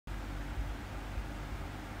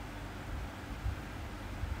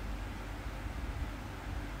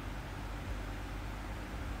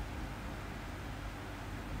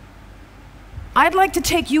I'd like to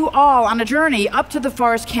take you all on a journey up to the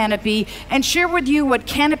forest canopy and share with you what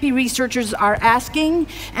canopy researchers are asking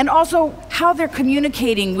and also how they're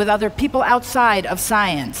communicating with other people outside of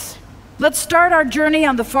science. Let's start our journey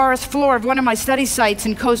on the forest floor of one of my study sites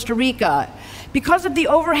in Costa Rica. Because of the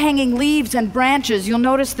overhanging leaves and branches, you'll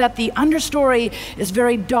notice that the understory is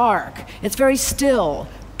very dark. It's very still.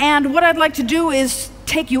 And what I'd like to do is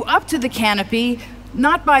take you up to the canopy,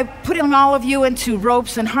 not by putting all of you into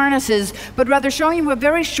ropes and harnesses, but rather showing you a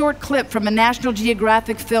very short clip from a National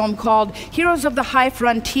Geographic film called Heroes of the High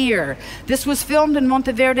Frontier. This was filmed in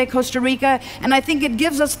Monteverde, Costa Rica, and I think it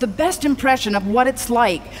gives us the best impression of what it's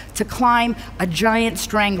like to climb a giant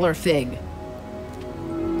strangler fig.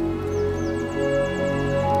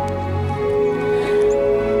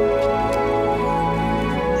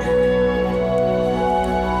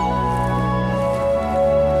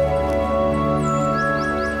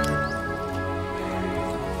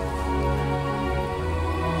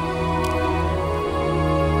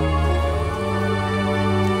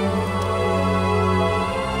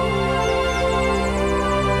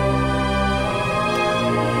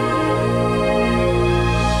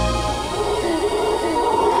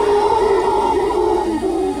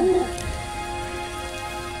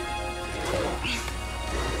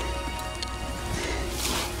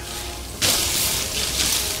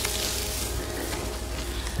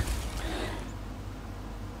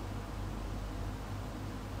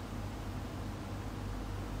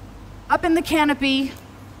 Up in the canopy,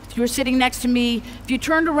 if you were sitting next to me, if you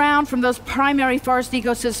turned around from those primary forest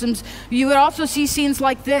ecosystems, you would also see scenes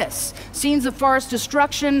like this, scenes of forest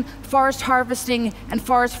destruction, forest harvesting, and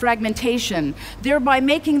forest fragmentation, thereby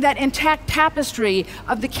making that intact tapestry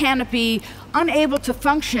of the canopy unable to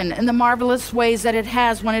function in the marvelous ways that it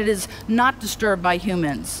has when it is not disturbed by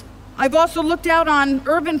humans. I've also looked out on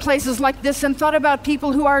urban places like this and thought about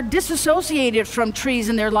people who are disassociated from trees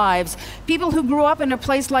in their lives. People who grew up in a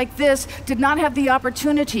place like this did not have the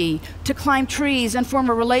opportunity to climb trees and form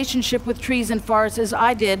a relationship with trees and forests as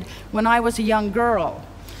I did when I was a young girl.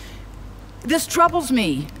 This troubles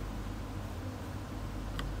me.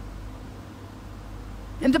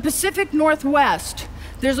 In the Pacific Northwest,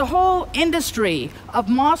 there's a whole industry of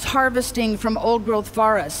moss harvesting from old-growth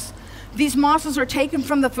forests. These mosses are taken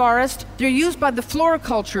from the forest. They're used by the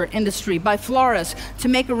floriculture industry, by florists, to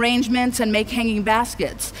make arrangements and make hanging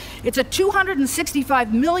baskets. It's a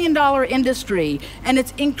 $265 million industry, and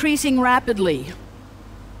it's increasing rapidly.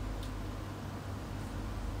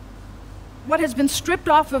 What has been stripped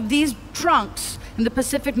off of these trunks in the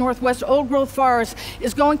Pacific Northwest old-growth forest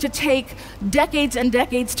is going to take decades and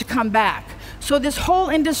decades to come back. So this whole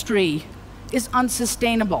industry is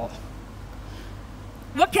unsustainable.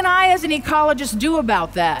 What can I, as an ecologist, do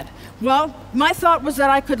about that? Well, my thought was that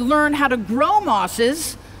I could learn how to grow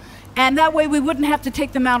mosses, and that way we wouldn't have to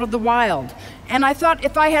take them out of the wild. And I thought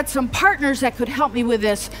if I had some partners that could help me with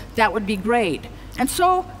this, that would be great. And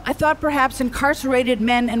so I thought perhaps incarcerated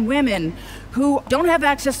men and women who don't have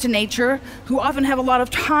access to nature, who often have a lot of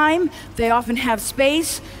time, they often have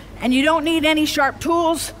space, and you don't need any sharp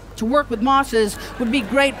tools to work with mosses, would be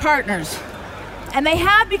great partners. And they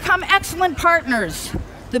have become excellent partners,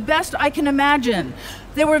 the best I can imagine.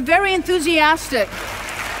 They were very enthusiastic.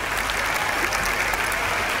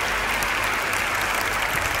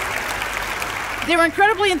 They were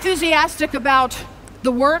incredibly enthusiastic about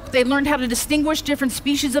the work. They learned how to distinguish different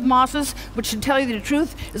species of mosses, which, to tell you the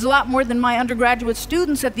truth, is a lot more than my undergraduate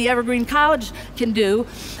students at the Evergreen College can do.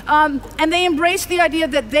 And they embraced the idea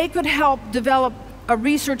that they could help develop a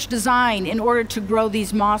research design in order to grow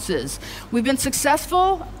these mosses. We've been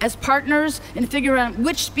successful as partners in figuring out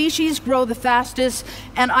which species grow the fastest,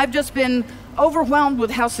 and I've just been overwhelmed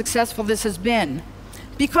with how successful this has been.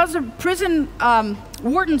 Because the prison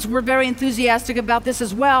wardens were very enthusiastic about this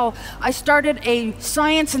as well, I started a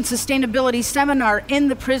science and sustainability seminar in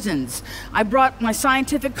the prisons. I brought my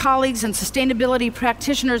scientific colleagues and sustainability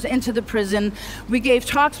practitioners into the prison. We gave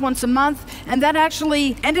talks once a month, and that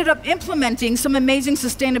actually ended up implementing some amazing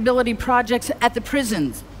sustainability projects at the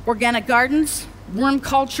prisons. Organic gardens, worm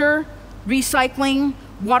culture, recycling,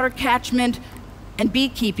 water catchment, and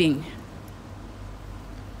beekeeping.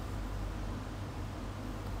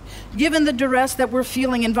 Given the duress that we're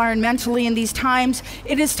feeling environmentally in these times,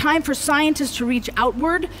 it is time for scientists to reach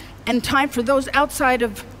outward and time for those outside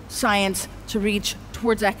of science to reach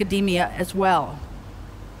towards academia as well.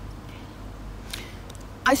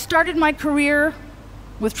 I started my career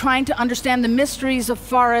with trying to understand the mysteries of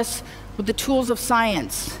forests with the tools of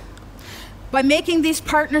science. By making these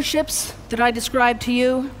partnerships that I described to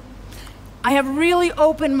you, I have really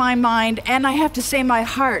opened my mind, and I have to say my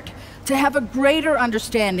heart, to have a greater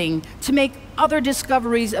understanding, to make other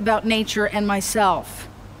discoveries about nature and myself.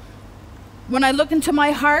 When I look into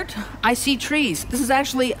my heart, I see trees. This is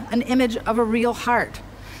actually an image of a real heart.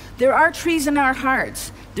 There are trees in our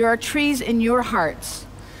hearts. There are trees in your hearts.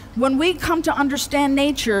 When we come to understand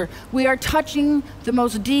nature, we are touching the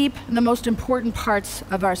most deep and the most important parts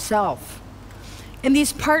of ourselves. In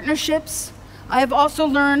these partnerships, I have also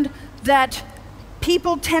learned that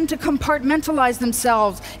people tend to compartmentalize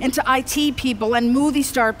themselves into IT people and movie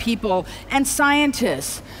star people and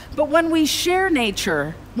scientists. But when we share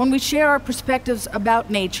nature, when we share our perspectives about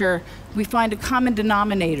nature, we find a common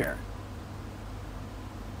denominator.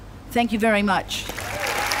 Thank you very much.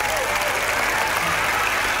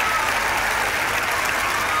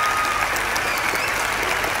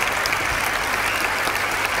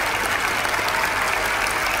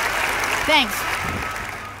 Thanks.